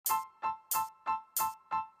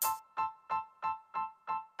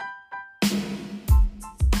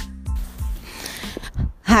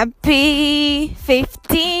Happy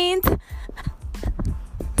 15th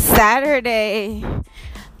Saturday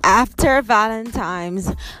after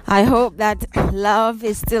Valentine's. I hope that love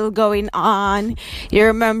is still going on. You're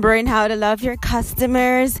remembering how to love your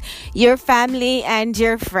customers, your family, and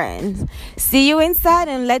your friends. See you inside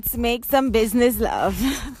and let's make some business love.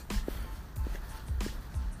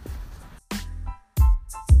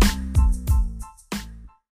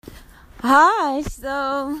 Hi,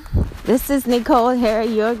 so this is Nicole here,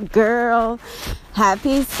 your girl.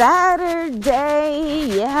 Happy Saturday.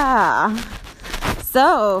 Yeah.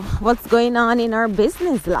 So, what's going on in our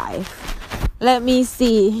business life? Let me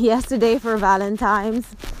see. Yesterday for Valentine's,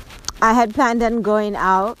 I had planned on going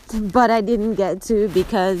out, but I didn't get to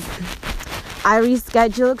because I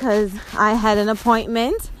rescheduled because I had an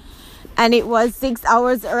appointment and it was 6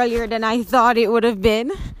 hours earlier than I thought it would have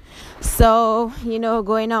been. So,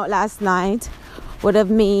 going out last night would have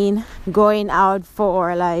mean going out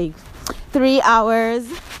for like 3 hours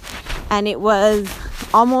and it was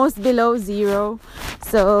almost below zero.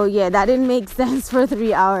 So, yeah, that didn't make sense for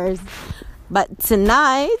 3 hours. But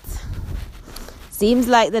tonight seems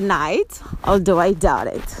like the night, although I doubt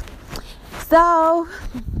it. So,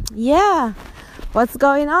 yeah, what's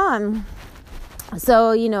going on?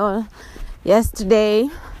 So, yesterday,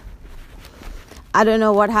 I don't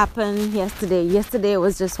know what happened yesterday. Yesterday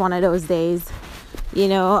was just one of those days.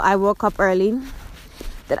 I woke up early.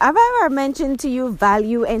 Did I ever mention to you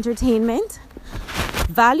Value Entertainment?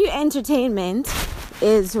 Value Entertainment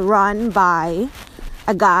is run by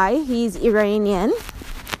a guy. He's Iranian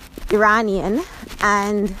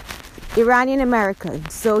and Iranian American.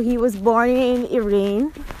 So he was born in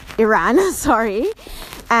Iran,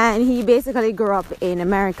 and he basically grew up in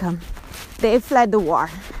America. They fled the war.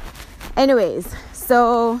 Anyways,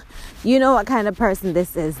 so you know what kind of person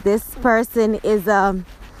this is. This person is down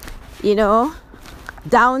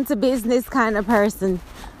to business kind of person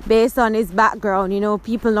based on his background.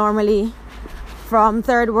 People normally from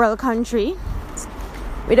third world country,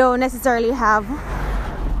 we don't necessarily have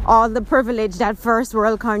all the privilege that first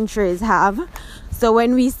world countries have. So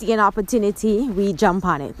when we see an opportunity, we jump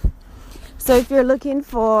on it. So if you're looking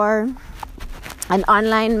for an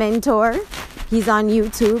online mentor, he's on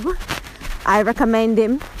YouTube. I recommend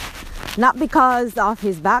him, not because of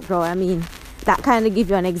his background. I mean, that kind of gives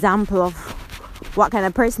you an example of what kind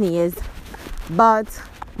of person he is, but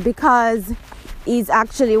because he's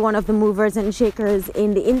actually one of the movers and shakers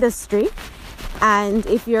in the industry. And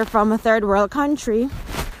if you're from a third world country,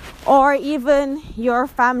 or even your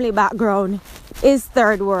family background is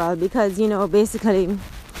third world, because basically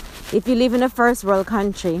if you live in a first world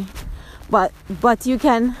country, but you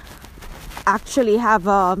can actually have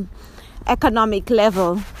a economic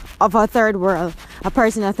level of a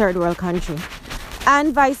person in a third world country,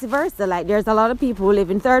 and vice versa. Like, there's a lot of people who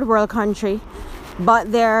live in third world country,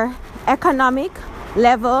 but their economic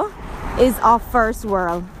level is of first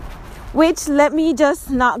world. Which, let me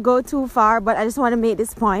just not go too far, but I just want to make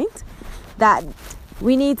this point that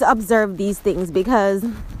we need to observe these things, because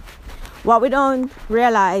what we don't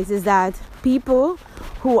realize is that people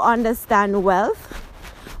who understand wealth,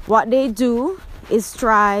 what they do is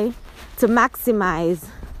try to maximize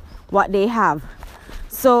what they have.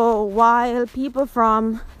 So while people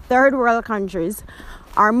from third world countries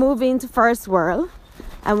are moving to first world,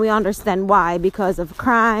 and we understand why, because of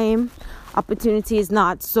crime, opportunity is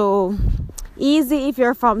not so easy if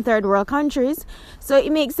you're from third world countries, so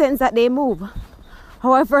it makes sense that they move.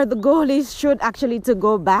 However, the goal should actually to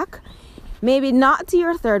go back, maybe not to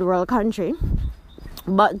your third world country,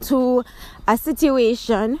 but to a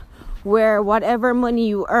situation where whatever money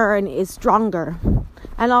you earn is stronger.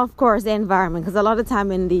 And of course the environment, because a lot of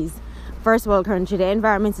time in these first world countries, the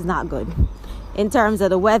environment is not good in terms of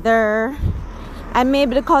the weather, and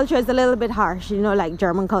maybe the culture is a little bit harsh, like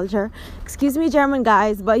German culture. Excuse me, German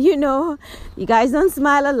guys, but you guys don't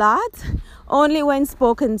smile a lot, only when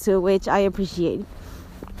spoken to, which I appreciate.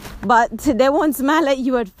 But they won't smile at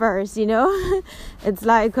you at first, it's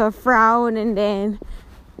like a frown, and then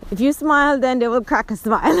if you smile, then they will crack a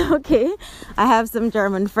smile. Okay, I have some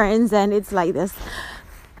German friends and it's like this.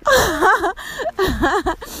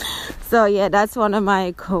 So yeah, that's one of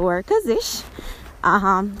my co-workers ish.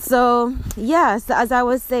 So yes, as I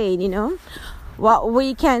was saying, what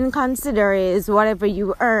we can consider is whatever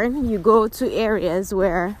you earn, you go to areas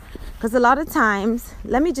where, because a lot of times,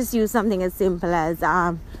 let me just use something as simple as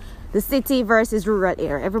the city versus rural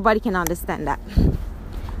area. Everybody can understand that.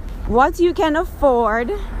 What you can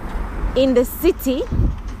afford in the city,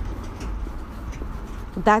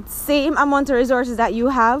 that same amount of resources that you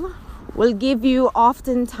have will give you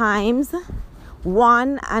oftentimes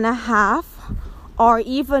 1.5 or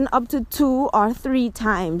even up to 2 or 3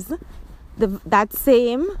 times that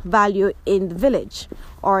same value in the village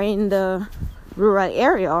or in the rural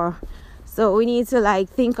area. So we need to like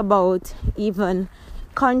think about even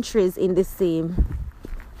countries in the same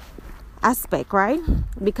aspect, right?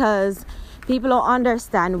 Because people don't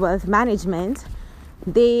understand wealth management.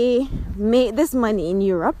 They make this money in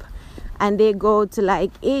Europe and they go to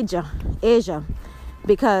like Asia,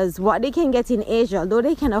 because what they can get in Asia, although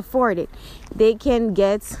they can afford it, they can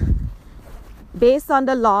get, based on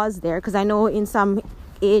the laws there, because I know in some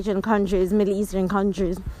Asian countries, Middle Eastern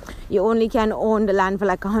countries, you only can own the land for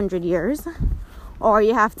like 100 years, or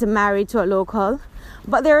you have to marry to a local.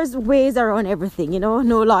 But there's ways around everything, no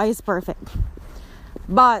law is perfect.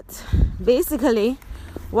 But basically,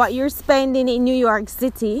 what you're spending in New York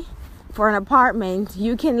City for an apartment,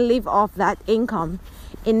 you can live off that income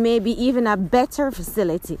in maybe even a better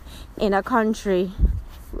facility in a country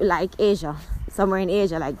like Asia, somewhere in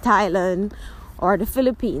Asia like Thailand or the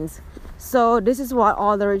Philippines. So this is what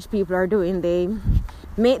all the rich people are doing. They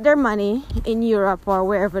make their money in Europe or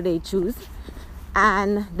wherever they choose,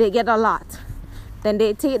 and they get a lot. Then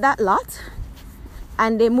they take that lot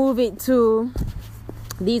and they move it to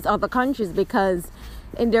these other countries, because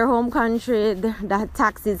in their home country the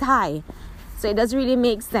tax is high, so it doesn't really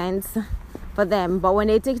make sense for them. But when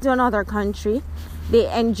they take it to another country,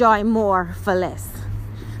 they enjoy more for less.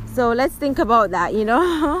 So let's think about that.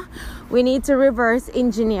 We need to reverse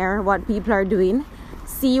engineer what people are doing,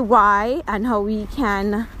 see why, and how we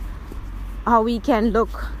can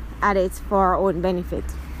look at it for our own benefit.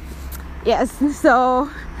 Yes, so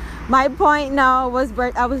my point now was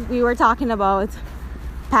we were talking about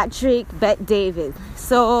Patrick Bet-David.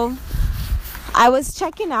 So I was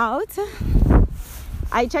checking out.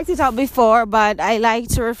 I checked it out before, but I like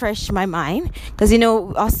to refresh my mind, because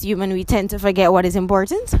us human, we tend to forget what is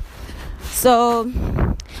important. So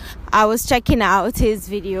I was checking out his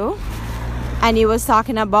video, and he was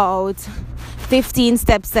talking about 15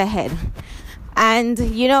 steps ahead. And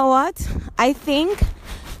you know what? I think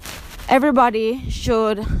everybody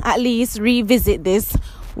should at least revisit this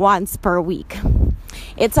once per week.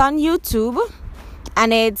 It's on YouTube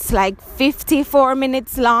and it's like 54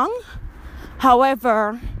 minutes long.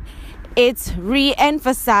 However, it's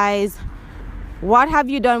re-emphasized what have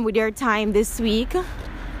you done with your time this week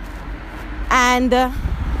and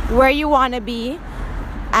where you want to be,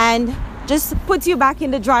 and just put you back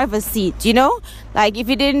in the driver's seat, like if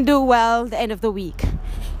you didn't do well the end of the week,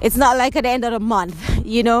 it's not like at the end of the month,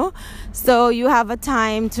 so you have a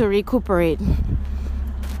time to recuperate.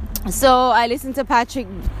 So I listened to Patrick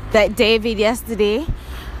Bet-David yesterday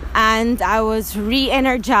and I was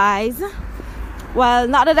re-energized. Well,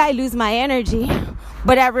 not that I lose my energy,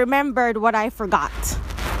 but I remembered what I forgot.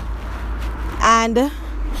 And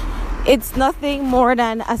it's nothing more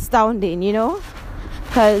than astounding,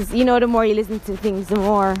 because, the more you listen to things, the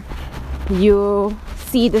more you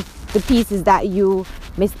see the pieces that you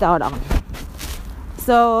missed out on.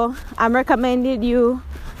 So I'm recommending you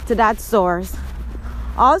to that source.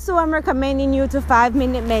 Also, I'm recommending you to 5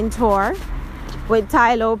 Minute Mentor with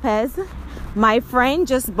Tai Lopez. My friend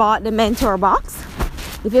just bought the Mentor Box.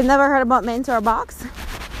 If you've never heard about Mentor Box,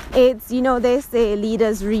 it's, they say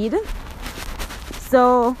leaders read.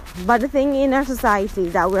 So, but the thing in our society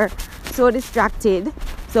is that we're so distracted,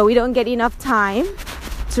 so we don't get enough time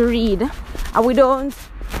to read, and we don't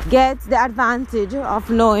get the advantage of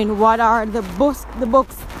knowing what are the books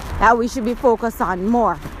that we should be focused on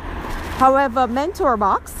more. However, Mentor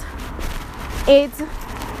Box, it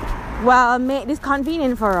made this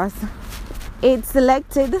convenient for us. It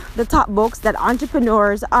selected the top books that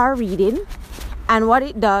entrepreneurs are reading, and what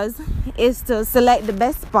it does is to select the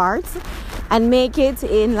best parts and make it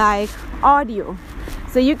in like audio,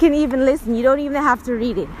 so you can even listen. You don't even have to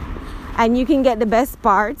read it, and you can get the best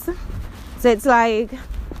parts. So it's like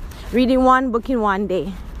reading one book in one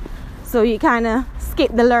day, so you kind of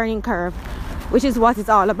skip the learning curve, which is what it's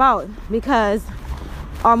all about, because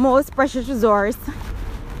our most precious resource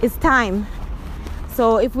is time.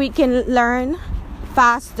 So if we can learn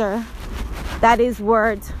faster, that is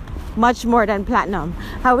worth much more than platinum.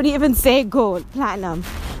 I would even say gold, platinum.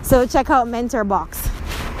 So check out Mentor Box.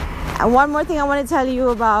 And one more thing I want to tell you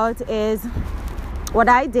about is what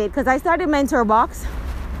I did, because I started Mentor Box,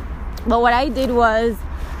 but what I did was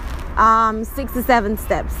 6 to 7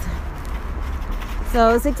 steps.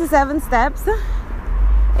 So 6 to 7 steps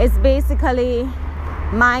is basically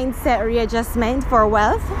mindset readjustment for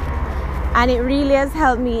wealth, and it really has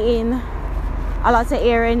helped me in a lot of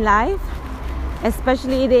area in life.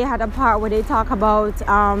 Especially they had a part where they talk about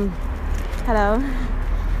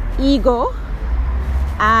ego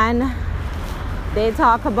and They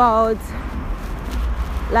talk about,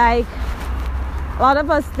 like, a lot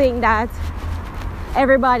of us think that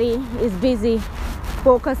everybody is busy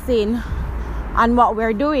focusing on what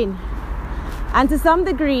we're doing. And to some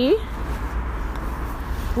degree,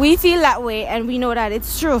 we feel that way and we know that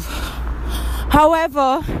it's true.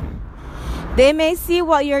 However, they may see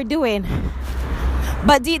what you're doing,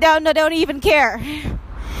 but deep down they don't even care.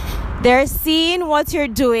 They're seeing what you're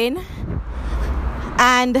doing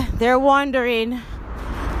and they're wondering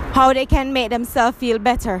how they can make themselves feel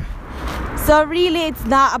better. So really, it's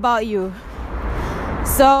not about you.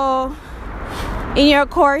 So in your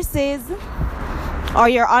courses or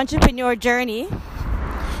your entrepreneur journey,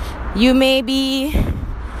 you may be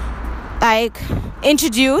like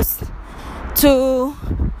introduced to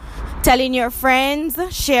telling your friends,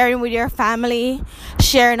 sharing with your family,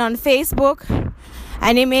 sharing on Facebook,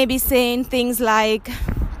 and you may be saying things like,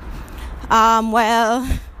 well,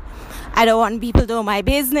 I don't want people to know my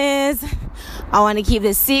business, I want to keep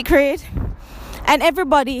this secret. And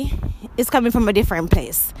everybody is coming from a different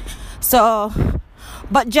place. So,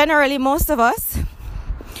 but generally most of us,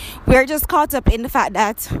 we're just caught up in the fact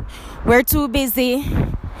that we're too busy,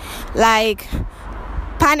 like,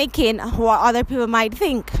 panicking what other people might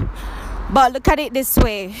think. But look at it this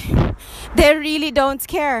way, they really don't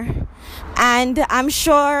care. And I'm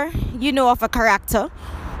sure you know of a character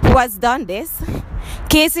who has done this.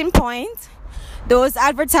 Case in point, those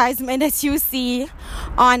advertisements that you see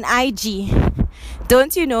on IG.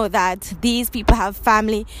 Don't you know that these people have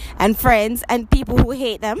family and friends and people who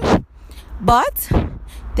hate them, but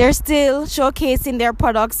they're still showcasing their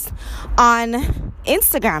products on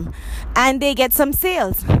Instagram and they get some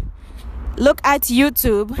sales? Look at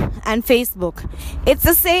YouTube and Facebook. It's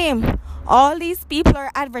the same. All these people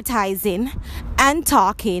are advertising and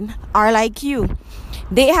talking are like you.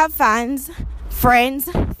 They have fans, friends,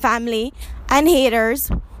 family, and haters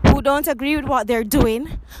who don't agree with what they're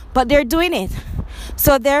doing, but they're doing it.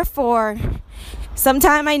 So therefore,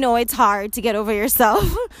 sometimes I know it's hard to get over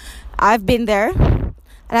yourself. I've been there and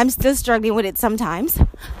I'm still struggling with it sometimes.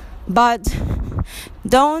 But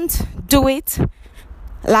don't do it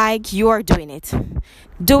like you're doing it.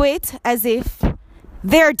 Do it as if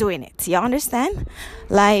they're doing it. You understand?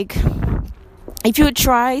 Like, if you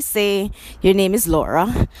try, say your name is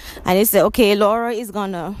Laura, and you say, okay, Laura is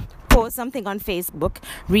gonna post something on Facebook,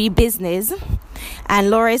 re-business, and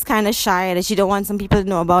Laura is kind of shy that she don't want some people to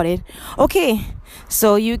know about it. Okay,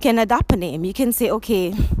 so you can adopt a name. You can say,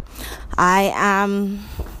 okay, I am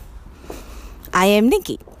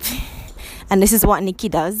Nikki, and this is what Nikki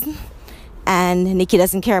does, and Nikki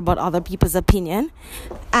doesn't care about other people's opinion,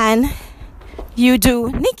 and you do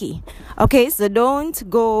Nikki. Okay, so don't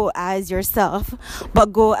go as yourself,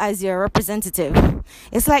 but go as your representative.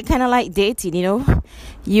 It's like kind of like dating, you know.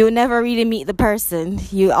 You never really meet the person.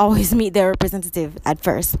 You always meet their representative at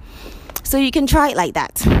first. So you can try it like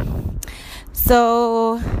that.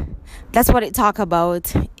 So that's what it talk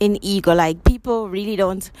about in ego. Like people really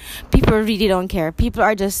don't care. People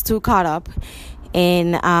are just too caught up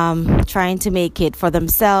in trying to make it for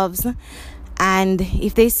themselves. And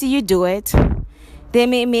if they see you do it, they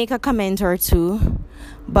may make a comment or two.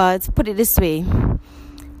 But put it this way,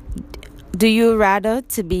 do you rather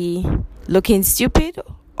to be looking stupid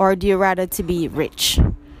or do you rather to be rich?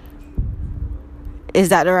 Is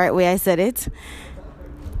that the right way I said it?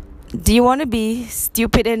 Do you want to be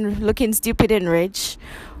stupid and looking stupid and rich,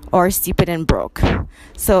 or stupid and broke?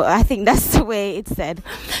 So I think that's the way it's said.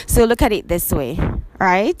 So look at it this way,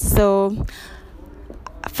 right? So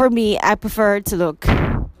for me, I prefer to look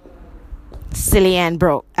silly and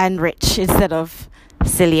broke and rich instead of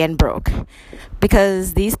silly and broke,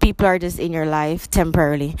 because these people are just in your life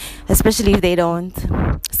temporarily, especially if they don't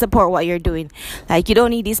support what you're doing. Like, you don't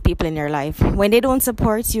need these people in your life. When they don't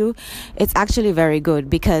support you, it's actually very good,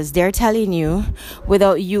 because they're telling you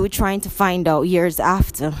without you trying to find out years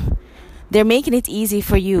after. They're making it easy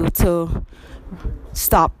for you to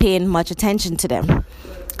stop paying much attention to them,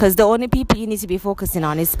 because the only people you need to be focusing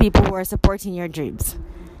on is people who are supporting your dreams.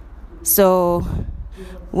 So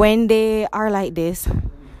when they are like this,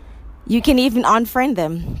 you can even unfriend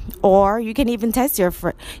them, or you can even test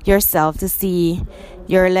yourself to see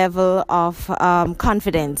your level of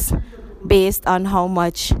confidence based on how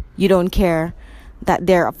much you don't care that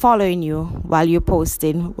they're following you while you're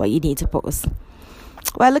posting what you need to post.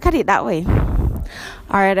 Well, look at it that way.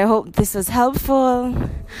 All right, I hope this was helpful.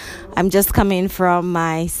 I'm just coming from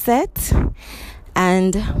my set,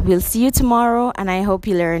 and we'll see you tomorrow, and I hope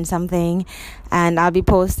you learned something. And I'll be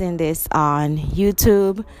posting this on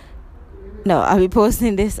YouTube. No, I'll be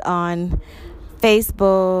posting this on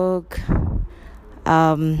Facebook,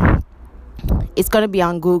 It's going to be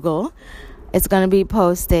on Google. It's going to be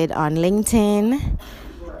posted on LinkedIn,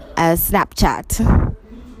 Snapchat.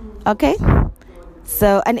 Okay?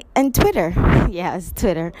 So, and Twitter. Yes,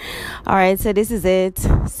 Twitter. All right, so this is it.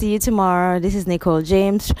 See you tomorrow. This is Nicole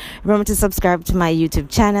James. Remember to subscribe to my YouTube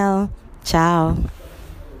channel. Ciao.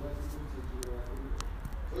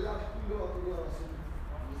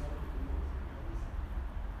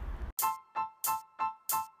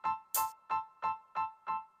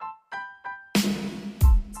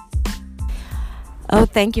 Oh,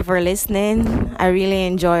 thank you for listening. I really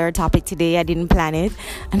enjoy our topic today. I didn't plan it,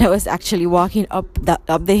 and I was actually walking up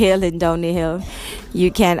the hill and down the hill. You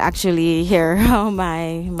can actually hear how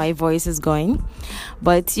my voice is going,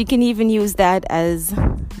 but you can even use that as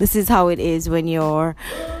this is how it is when you're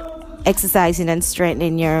exercising and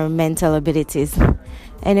strengthening your mental abilities.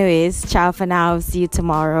 Anyways, ciao for now. See you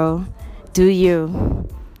tomorrow. Do you?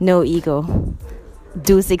 No ego.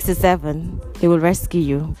 Do 6 to 7. It will rescue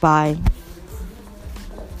you. Bye.